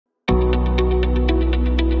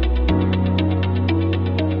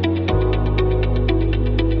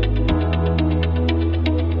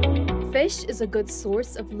Fish is a good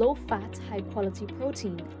source of low-fat, high-quality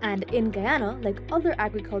protein, and in Guyana, like other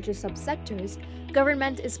agriculture subsectors,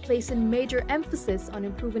 government is placing major emphasis on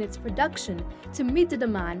improving its production to meet the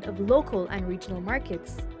demand of local and regional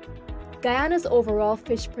markets. Guyana's overall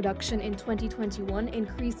fish production in 2021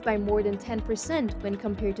 increased by more than 10% when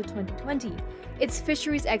compared to 2020. Its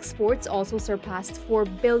fisheries exports also surpassed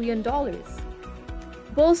 $4 billion.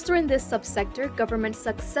 Bolstering this subsector, government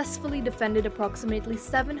successfully defended approximately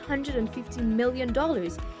 $750 million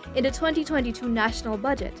in the 2022 national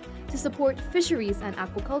budget to support fisheries and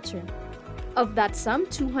aquaculture. Of that sum,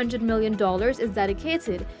 $200 million is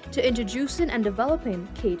dedicated to introducing and developing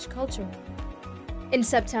cage culture. In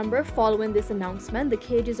September, following this announcement, the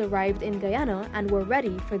cages arrived in Guyana and were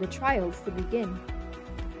ready for the trials to begin.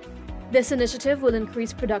 This initiative will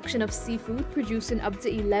increase production of seafood, producing up to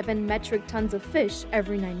 11 metric tons of fish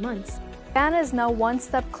every 9 months. Guyana is now one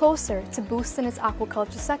step closer to boosting its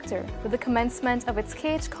aquaculture sector with the commencement of its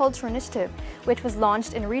Cage Culture Initiative, which was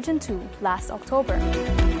launched in Region 2 last October.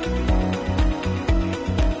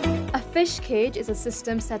 A fish cage is a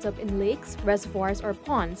system set up in lakes, reservoirs, or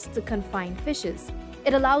ponds to confine fishes.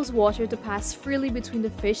 It allows water to pass freely between the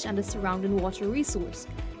fish and the surrounding water resource,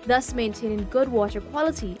 thus maintaining good water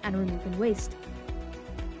quality and removing waste.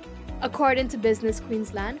 According to Business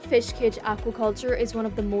Queensland, fish cage aquaculture is one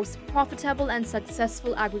of the most profitable and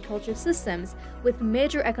successful agriculture systems with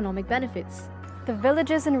major economic benefits. The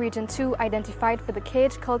villages in Region 2 identified for the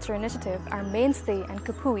Cage Culture Initiative are Mainstay and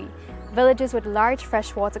Kapui, villages with large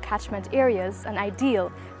freshwater catchment areas and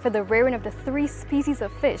ideal for the rearing of the 3 species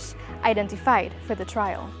of fish identified for the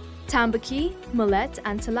trial: tambaqui, mullet,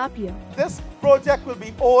 and tilapia. This project will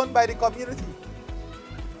be owned by the community.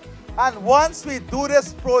 And once we do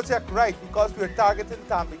this project right, because we're targeting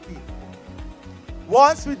tambaqui,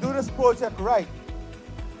 once we do this project right,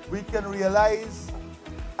 we can realize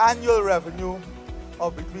annual revenue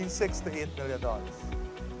of between $6 to $8 million.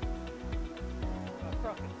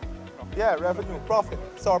 Yeah, revenue, profit,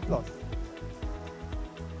 surplus.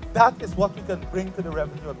 That is what we can bring to the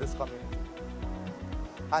revenue of this community.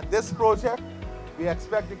 And this project, we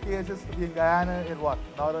expect the cages to be in Guyana in what?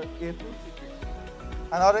 Another 8 weeks?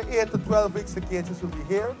 Another 8 to 12 weeks, the cages will be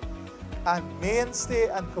here. And Mainstay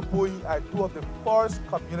and Kapui are 2 of the first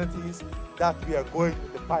communities that we are going to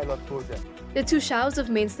the pilot project. The 2 Shaws of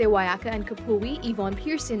Mainstay Wayaka and Kapui, Yvonne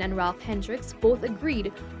Pearson and Ralph Hendricks, both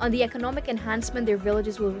agreed on the economic enhancement their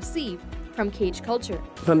villages will receive from cage culture.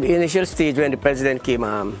 From the initial stage when the president came,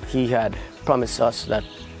 he had promised us that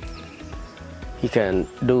he can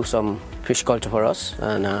do some fish culture for us,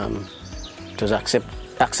 and it was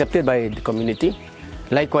accepted by the community.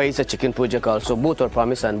 Likewise, a chicken project also, both were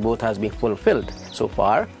promised and both has been fulfilled so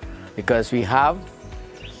far, because we have,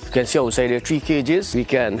 you can see outside there, 3 cages. We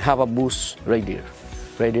can have a boost right there.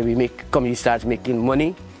 Right there, community starts making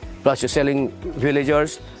money, plus you're selling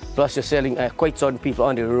villagers, plus you're selling quite certain people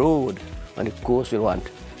on the road, on the coast will want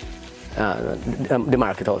the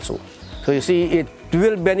market also. So you see, it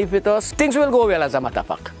will benefit us. Things will go well, as a matter of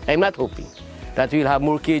fact. I'm not hoping that we'll have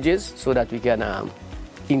more cages so that we can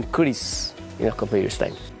increase in a couple of years'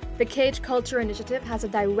 time. The Cage Culture Initiative has a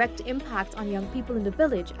direct impact on young people in the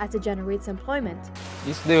village as it generates employment.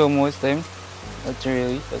 It's the home most time. That's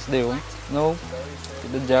the home. No,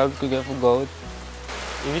 the job could get forgot.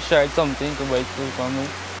 If you start something to buy food from me.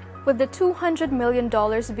 With the $200 million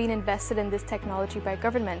being invested in this technology by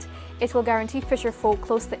government, it will guarantee fisher folk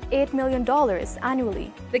close to $8 million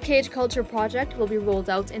annually. The Cage Culture project will be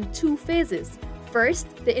rolled out in 2 phases.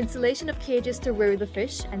 First, the installation of cages to rear the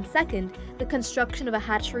fish, and second, the construction of a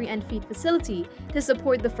hatchery and feed facility to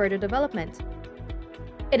support the further development.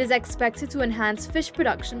 It is expected to enhance fish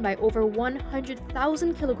production by over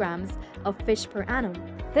 100,000 kilograms of fish per annum.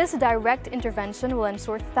 This direct intervention will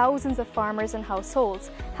ensure thousands of farmers and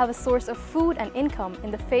households have a source of food and income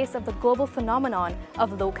in the face of the global phenomenon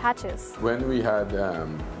of low catches. When we had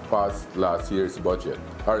passed this year's budget,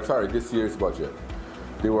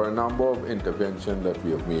 there were a number of interventions that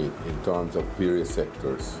we have made in terms of various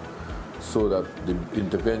sectors. So that the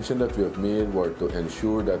intervention that we have made were to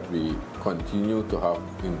ensure that we continue to have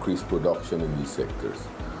increased production in these sectors.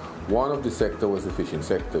 One of the sectors was the fishing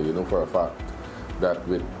sector. You know for a fact that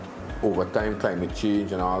with over time climate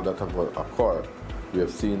change and all that have occurred, we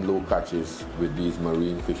have seen low catches with these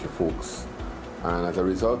marine fisher folks. And as a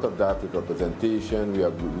result of that, with representation, we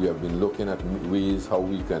have been looking at ways how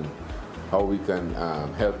we can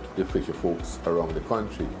help the fisher folks around the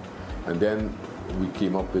country. And then we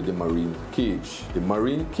came up with the marine cage. The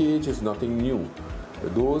marine cage is nothing new.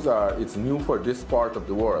 It's new for this part of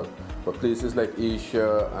the world, But places like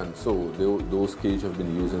Asia and so, those cages have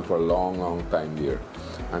been using for a long, long time there.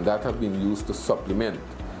 And that have been used to supplement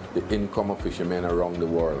the income of fishermen around the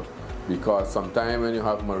world. Because sometimes when you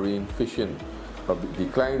have marine fishing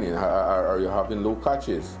declining or you're having low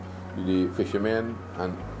catches, the fishermen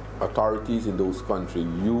and authorities in those countries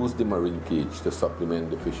use the marine cage to supplement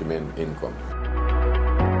the fishermen income.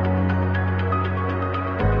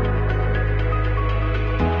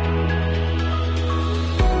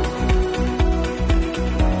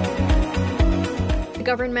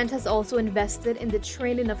 The government has also invested in the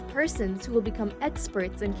training of persons who will become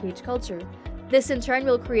experts in cage culture. This in turn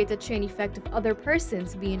will create a chain effect of other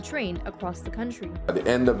persons being trained across the country. At the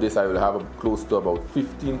end of this, I will have close to about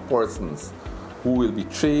 15 persons who will be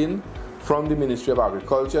trained from the Ministry of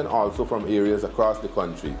Agriculture and also from areas across the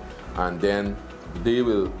country. And then they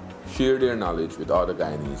will share their knowledge with other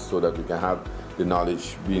Guyanese so that we can have the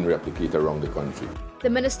knowledge being replicated around the country. The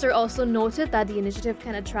minister also noted that the initiative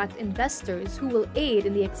can attract investors who will aid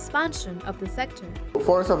in the expansion of the sector.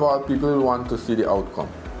 First of all, people will want to see the outcome.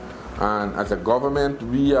 And as a government,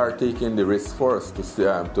 we are taking the risk first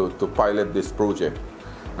to pilot this project.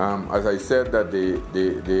 As I said, that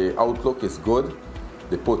the outlook is good,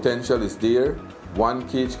 the potential is there. One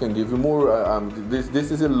cage can give you more. This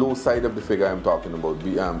is a low side of the figure I'm talking about,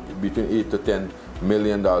 between $8 to $10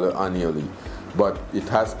 million annually. But it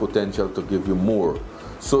has potential to give you more.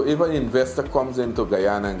 So if an investor comes into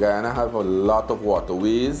Guyana, and Guyana have a lot of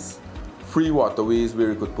waterways, free waterways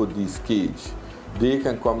where you could put these cages, they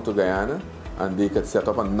can come to Guyana and they can set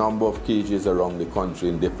up a number of cages around the country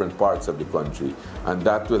in different parts of the country, and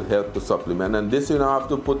that will help to supplement. And this you don't have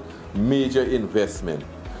to put major investment.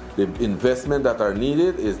 The investment that are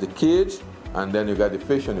needed is the cage, and then you got the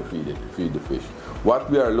fish and you feed the fish.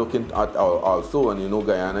 What we are looking at also, and you know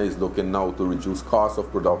Guyana is looking now to reduce cost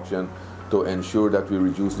of production to ensure that we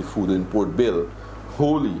reduce the food import bill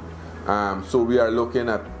wholly. So we are looking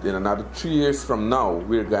at in another 3 years from now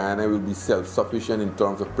where Guyana will be self-sufficient in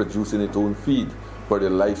terms of producing its own feed for the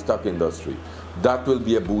livestock industry. That will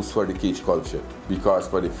be a boost for the cage culture, because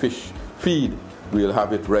for the fish feed we'll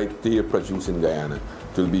have it right there produced in Guyana.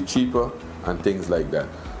 It will be cheaper and things like that.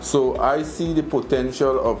 So I see the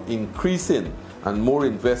potential of increasing and more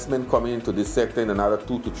investment coming into this sector in another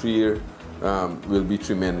 2 to 3 years will be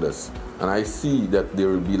tremendous. And I see that there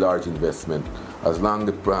will be large investment as long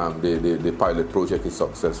as the pilot project is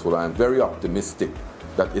successful. I am very optimistic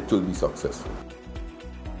that it will be successful.